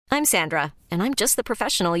I'm Sandra, and I'm just the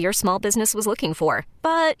professional your small business was looking for.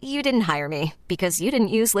 But you didn't hire me because you didn't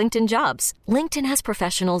use LinkedIn Jobs. LinkedIn has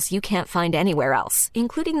professionals you can't find anywhere else,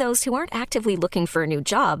 including those who aren't actively looking for a new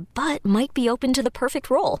job, but might be open to the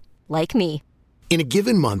perfect role, like me. In a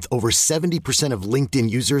given month, over 70% of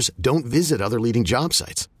LinkedIn users don't visit other leading job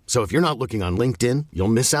sites. So if you're not looking on LinkedIn, you'll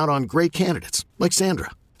miss out on great candidates like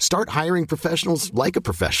Sandra. Start hiring professionals like a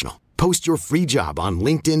professional. Post your free job on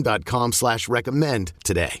linkedin.com/recommend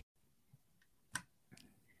today.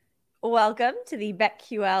 Welcome to the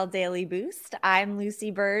BetQL Daily Boost. I'm Lucy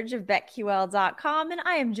Burge of BetQL.com, and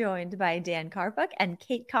I am joined by Dan Karpuk and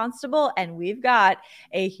Kate Constable, and we've got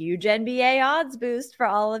a huge NBA odds boost for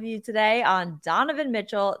all of you today on Donovan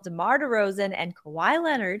Mitchell, DeMar DeRozan, and Kawhi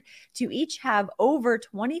Leonard to each have over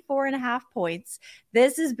 24.5 points.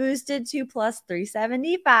 This is boosted to plus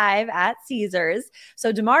 375 at Caesars.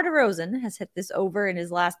 So DeMar DeRozan has hit this over in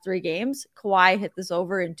his last 3 games. Kawhi hit this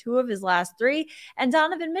over in 2 of his last 3, and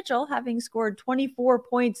Donovan Mitchell, having scored 24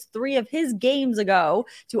 points 3 of his games ago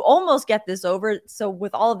to almost get this over. So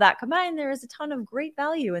with all of that combined, there is a ton of great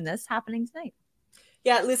value in this happening tonight.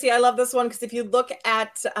 Yeah, Lucy, I love this one because if you look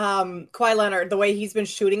at Kawhi Leonard, the way he's been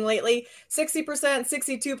shooting lately, 60%,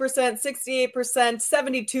 62%, 68%,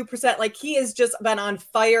 72%, like he has just been on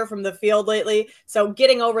fire from the field lately. So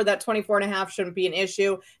getting over that 24.5 shouldn't be an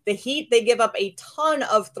issue. The Heat, they give up a ton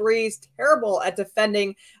of threes, terrible at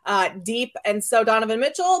defending deep. And so Donovan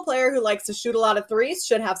Mitchell, a player who likes to shoot a lot of threes,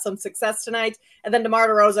 should have some success tonight. And then DeMar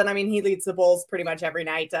DeRozan, I mean, he leads the Bulls pretty much every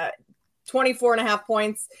night. 24.5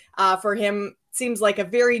 points for him seems like a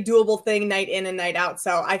very doable thing night in and night out.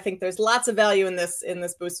 So I think there's lots of value in this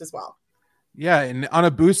boost as well. Yeah, and on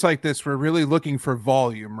a boost like this, we're really looking for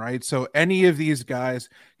volume, right? So any of these guys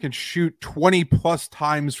can shoot 20 plus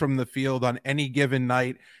times from the field on any given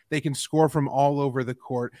night. They can score from all over the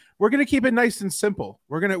court. We're going to keep it nice and simple.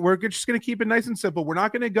 We're just going to keep it nice and simple. We're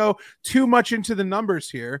not going to go too much into the numbers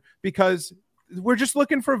here because we're just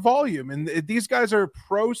looking for volume. And these guys are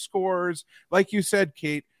pro scorers. Like you said,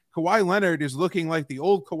 Kate, Kawhi Leonard is looking like the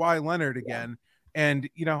old Kawhi Leonard again. Yeah. And,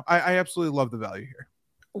 you know, I absolutely love the value here.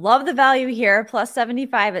 Love the value here, plus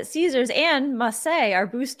 75 at Caesars. And must say, our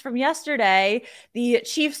boost from yesterday, the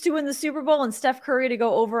Chiefs to win the Super Bowl and Steph Curry to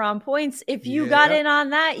go over on points. If you got in on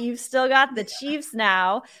that, you've still got the Chiefs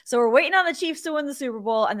now. So we're waiting on the Chiefs to win the Super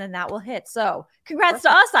Bowl, and then that will hit. So congrats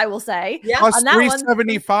to us, I will say. Yeah. Plus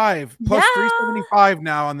 375. Plus 375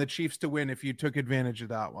 now on the Chiefs to win if you took advantage of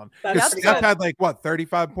that one. Because Steph had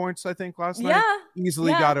 35 points, I think, last night.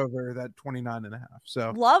 Easily got over that 29.5.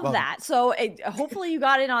 So love that. So hopefully you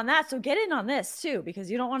got in on that. So get in on this too,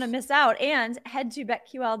 because you don't want to miss out. And head to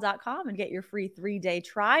betql.com and get your free 3-day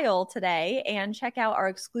trial today and check out our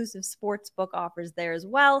exclusive sportsbook offers there as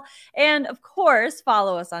well. And of course,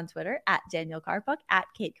 follow us on Twitter at Daniel Karpuk, at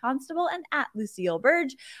Kate Constable, and at Lucille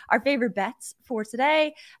Burge. Our favorite bets for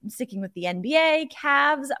today, I'm sticking with the NBA.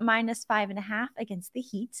 Cavs minus 5.5 against the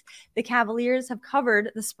Heat. The Cavaliers have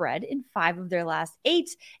covered the spread in 5 of their last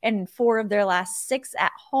 8 and in 4 of their last 6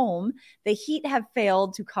 at home. The Heat have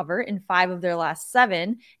failed to cover in 5 of their last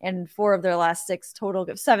 7 and 4 of their last 6 total,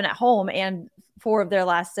 7 at home and 4 of their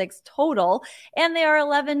last 6 total. And they are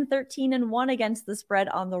 11-13-1 against the spread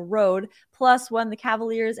on the road. Plus, when the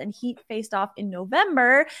Cavaliers and Heat faced off in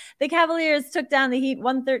November, the Cavaliers took down the Heat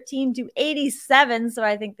 113-87. So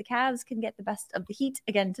I think the Cavs can get the best of the Heat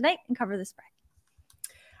again tonight and cover the spread.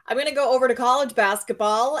 I'm going to go over to college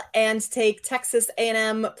basketball and take Texas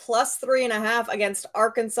A&M plus 3.5 against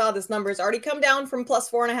Arkansas. This number has already come down from plus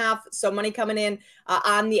 4.5. So money coming in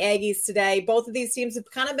on the Aggies today. Both of these teams have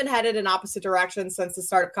kind of been headed in opposite directions since the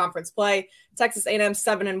start of conference play. Texas A&M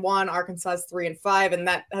 7-1, Arkansas is 3-5. And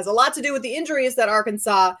that has a lot to do with the injuries that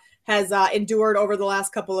Arkansas has endured over the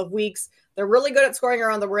last couple of weeks. They're really good at scoring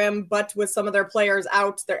around the rim, but with some of their players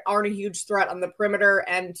out, they aren't a huge threat on the perimeter.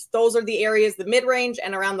 And those are the areas, the mid-range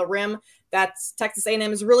and around the rim, that Texas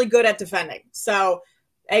A&M is really good at defending. So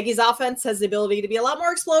Aggie's offense has the ability to be a lot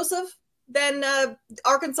more explosive than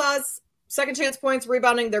Arkansas's. Second chance points,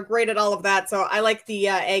 rebounding, they're great at all of that. So I like the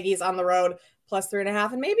Aggies on the road, plus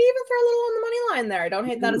 3.5, and maybe even throw a little on the money line there. I don't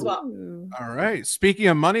hate that as well. All right. Speaking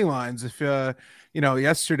of money lines, if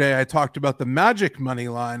yesterday I talked about the Magic money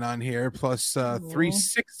line on here, plus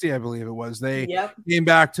 360, I believe it was. They came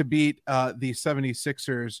back to beat the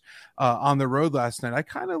 76ers on the road last night. I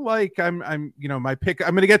kind of like, my pick.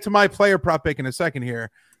 I'm going to get to my player prop pick in a second here,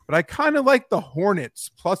 but I kind of like the Hornets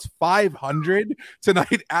plus 500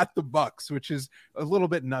 tonight at the Bucks, which is a little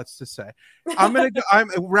bit nuts to say.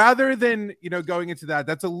 Rather than, going into that,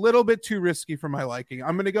 that's a little bit too risky for my liking.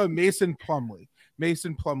 I'm going to go Mason Plumlee,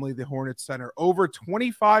 the Hornets center, over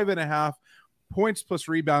 25.5 points plus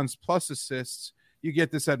rebounds plus assists. You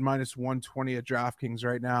get this at -120 at DraftKings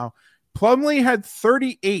right now. Plumlee had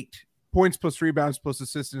 38 points plus rebounds plus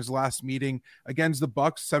assists in his last meeting against the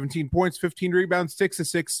Bucks. 17 points, 15 rebounds, 6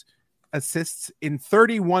 assists in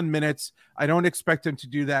 31 minutes. I don't expect him to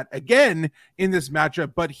do that again in this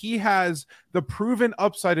matchup, but he has the proven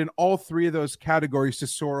upside in all three of those categories to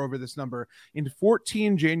soar over this number. In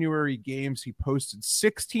 14 January games, he posted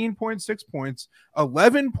 16.6 points,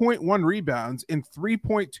 11.1 rebounds, and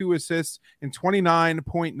 3.2 assists in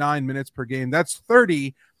 29.9 minutes per game. That's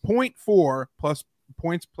 30.4 plus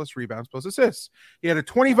points plus rebounds plus assists. He had a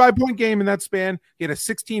 25-point game in that span. He had a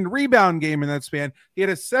 16-rebound game in that span. He had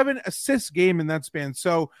a 7-assist game in that span.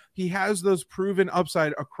 So he has those proven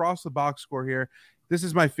upside across the box score here. This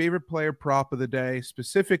is my favorite player prop of the day,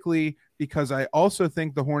 specifically because I also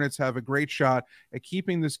think the Hornets have a great shot at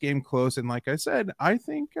keeping this game close. And like I said, I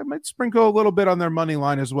think I might sprinkle a little bit on their money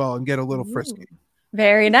line as well and get a little frisky.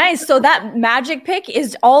 Very nice. So that Magic pick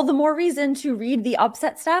is all the more reason to read the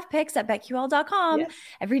upset staff picks at BetQL.com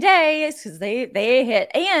every day, because they hit.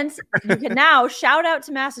 And you can now shout out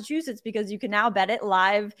to Massachusetts, because you can now bet it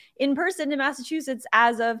live in person in Massachusetts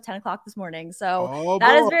as of 10 o'clock this morning. So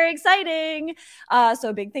that is very exciting.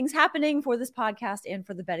 So big things happening for this podcast and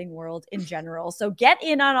for the betting world in general. So get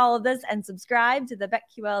in on all of this and subscribe to the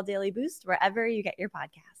BetQL Daily Boost wherever you get your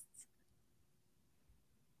podcasts.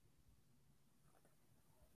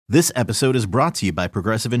 This episode is brought to you by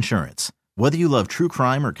Progressive Insurance. Whether you love true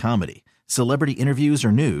crime or comedy, celebrity interviews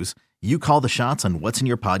or news, you call the shots on what's in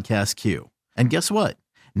your podcast queue. And guess what?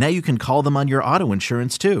 Now you can call them on your auto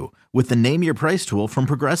insurance too, with the Name Your Price tool from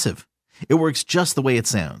Progressive. It works just the way it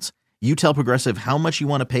sounds. You tell Progressive how much you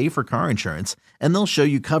want to pay for car insurance, and they'll show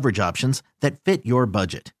you coverage options that fit your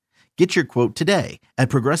budget. Get your quote today at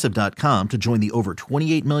Progressive.com to join the over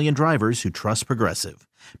 28 million drivers who trust Progressive.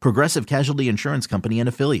 Progressive Casualty Insurance Company and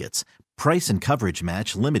Affiliates. Price and coverage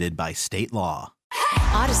match limited by state law.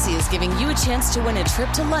 Odyssey is giving you a chance to win a trip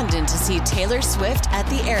to London to see Taylor Swift at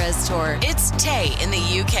the Eras Tour. It's Tay in the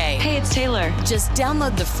UK. Hey, it's Taylor. Just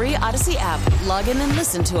download the free Odyssey app, log in and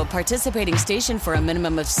listen to a participating station for a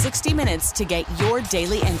minimum of 60 minutes to get your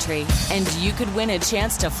daily entry. And you could win a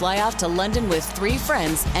chance to fly off to London with 3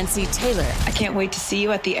 friends and see Taylor. I can't wait to see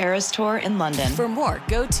you at the Eras Tour in London. For more,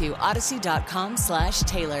 go to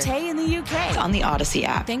odyssey.com/Taylor. Tay in the UK. It's on the Odyssey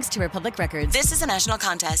app. Thanks to Republic Records. This is a national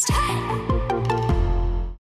contest.